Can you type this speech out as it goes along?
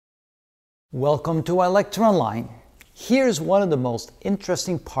Welcome to ilectureonline. Here's one of the most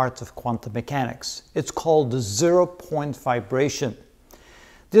interesting parts of quantum mechanics. It's called the zero-point vibration.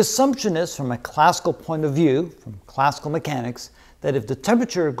 The assumption is, from a classical point of view, from classical mechanics, that if the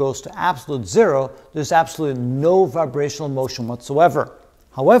temperature goes to absolute zero, there's absolutely no vibrational motion whatsoever.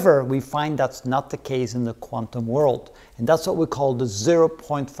 However, we find that's not the case in the quantum world, and that's what we call the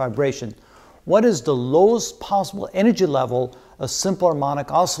zero-point vibration. What is the lowest possible energy level a simple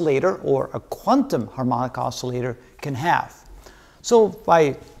harmonic oscillator or a quantum harmonic oscillator can have? So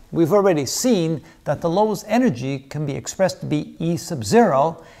we've already seen that the lowest energy can be expressed to be E sub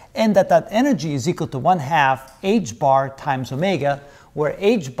 0, and that energy is equal to 1/2 h bar times omega, where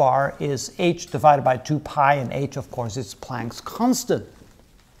h bar is h divided by 2 pi, and h, of course, is Planck's constant.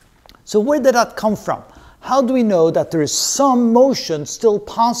 So where did that come from? How do we know that there is some motion still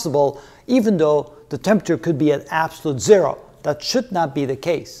possible even though the temperature could be at absolute zero? That should not be the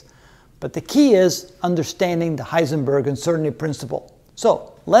case. But the key is understanding the Heisenberg uncertainty principle.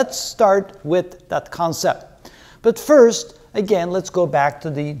 So let's start with that concept. But first, again, let's go back to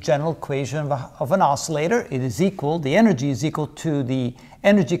the general equation of an oscillator. It is equal, the energy is equal to the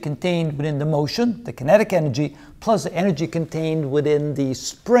energy contained within the motion, the kinetic energy, plus the energy contained within the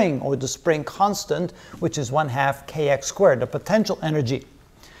spring, or the spring constant, which is 1/2 kx squared, the potential energy.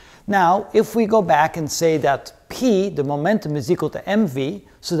 Now, if we go back and say that P, the momentum, is equal to mv,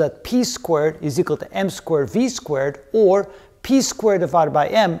 so that P squared is equal to m squared v squared, or P squared divided by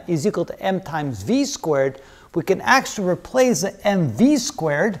m is equal to m times v squared, we can actually replace the mv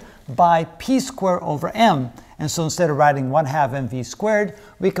squared by P squared over m. And so instead of writing 1/2 mv squared,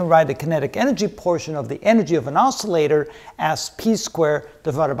 we can write the kinetic energy portion of the energy of an oscillator as P squared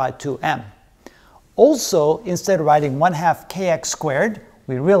divided by 2m. Also, instead of writing 1/2 kx squared,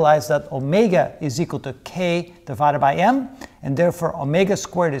 we realize that omega is equal to k divided by m, and therefore omega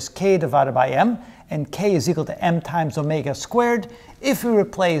squared is k divided by m, and k is equal to m times omega squared. If we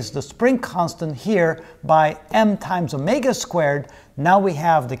replace the spring constant here by m times omega squared, now we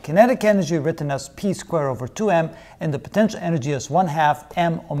have the kinetic energy written as p squared over 2m, and the potential energy is 1/2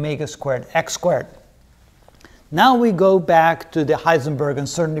 m omega squared x squared. Now we go back to the Heisenberg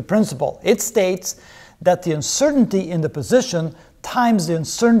uncertainty principle. It states that the uncertainty in the position times the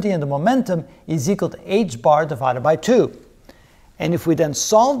uncertainty in the momentum is equal to h bar divided by 2. And if we then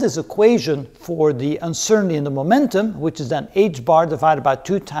solve this equation for the uncertainty in the momentum, which is then h bar divided by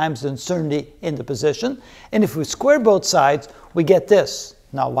 2 times the uncertainty in the position, and if we square both sides, we get this.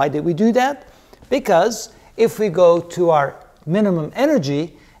 Now, why did we do that? Because if we go to our minimum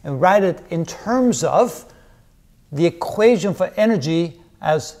energy and write it in terms of the equation for energy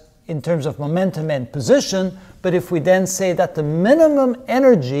as in terms of momentum and position, but if we then say that the minimum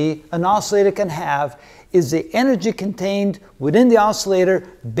energy an oscillator can have is the energy contained within the oscillator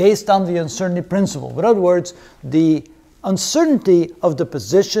based on the uncertainty principle. In other words, the uncertainty of the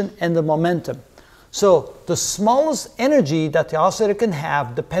position and the momentum. So the smallest energy that the oscillator can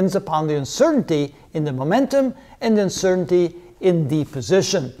have depends upon the uncertainty in the momentum and the uncertainty in the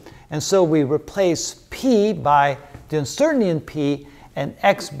position. And so we replace P by the uncertainty in P and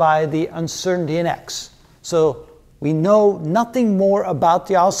x by the uncertainty in x. So we know nothing more about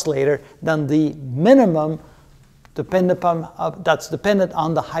the oscillator than the minimum that's dependent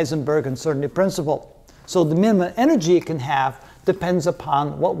on the Heisenberg uncertainty principle. So the minimum energy it can have depends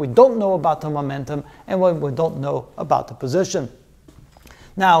upon what we don't know about the momentum and what we don't know about the position.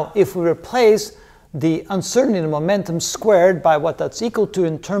 Now, if we replace the uncertainty in the momentum squared by what that's equal to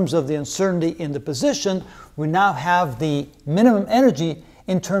in terms of the uncertainty in the position, we now have the minimum energy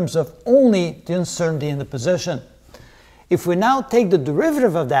in terms of only the uncertainty in the position. If we now take the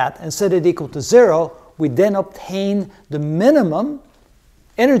derivative of that and set it equal to 0, we then obtain the minimum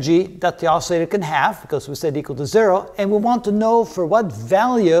energy that the oscillator can have, because we set equal to 0, and we want to know for what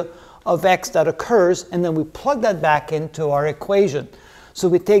value of x that occurs, and then we plug that back into our equation. So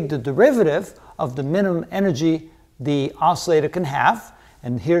we take the derivative of the minimum energy the oscillator can have,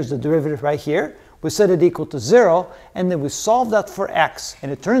 and here's the derivative right here. We set it equal to 0, and then we solve that for x.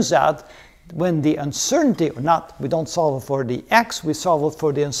 And it turns out when the uncertainty, or not, we don't solve it for the x, we solve it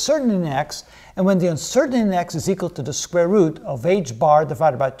for the uncertainty in x. And when the uncertainty in x is equal to the square root of h bar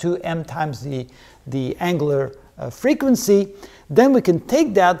divided by 2m times the angular frequency, then we can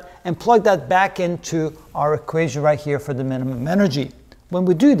take that and plug that back into our equation right here for the minimum energy. When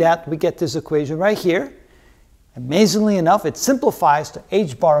we do that, we get this equation right here. Amazingly enough, it simplifies to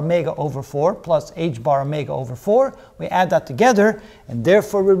h bar omega over 4 plus h bar omega over 4. We add that together, and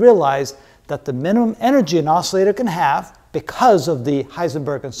therefore we realize that the minimum energy an oscillator can have, because of the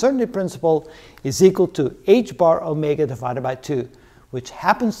Heisenberg uncertainty principle, is equal to h bar omega divided by 2, which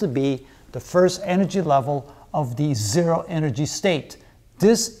happens to be the first energy level of the zero energy state.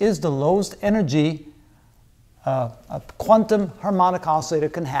 This is the lowest energy a quantum harmonic oscillator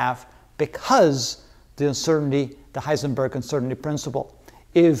can have because the uncertainty, the Heisenberg uncertainty principle.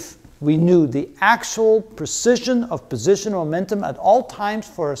 If we knew the actual precision of position momentum at all times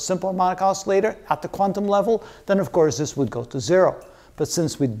for a simple harmonic oscillator at the quantum level, then of course this would go to zero. But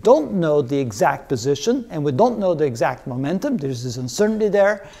since we don't know the exact position and we don't know the exact momentum, there's this uncertainty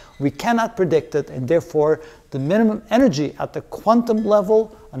there, we cannot predict it, and therefore the minimum energy at the quantum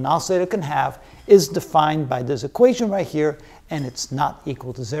level an oscillator can have is defined by this equation right here, and it's not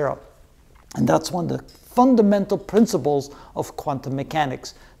equal to zero. And that's one of the fundamental principles of quantum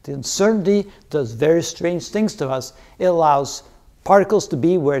mechanics. The uncertainty does very strange things to us. It allows particles to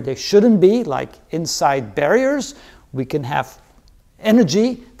be where they shouldn't be, like inside barriers. We can have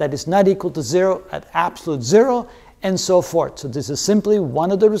energy that is not equal to zero at absolute zero, and so forth. So this is simply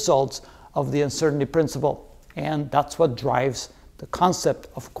one of the results of the uncertainty principle, and that's what drives the concept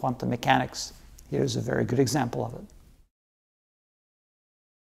of quantum mechanics. Here's a very good example of it.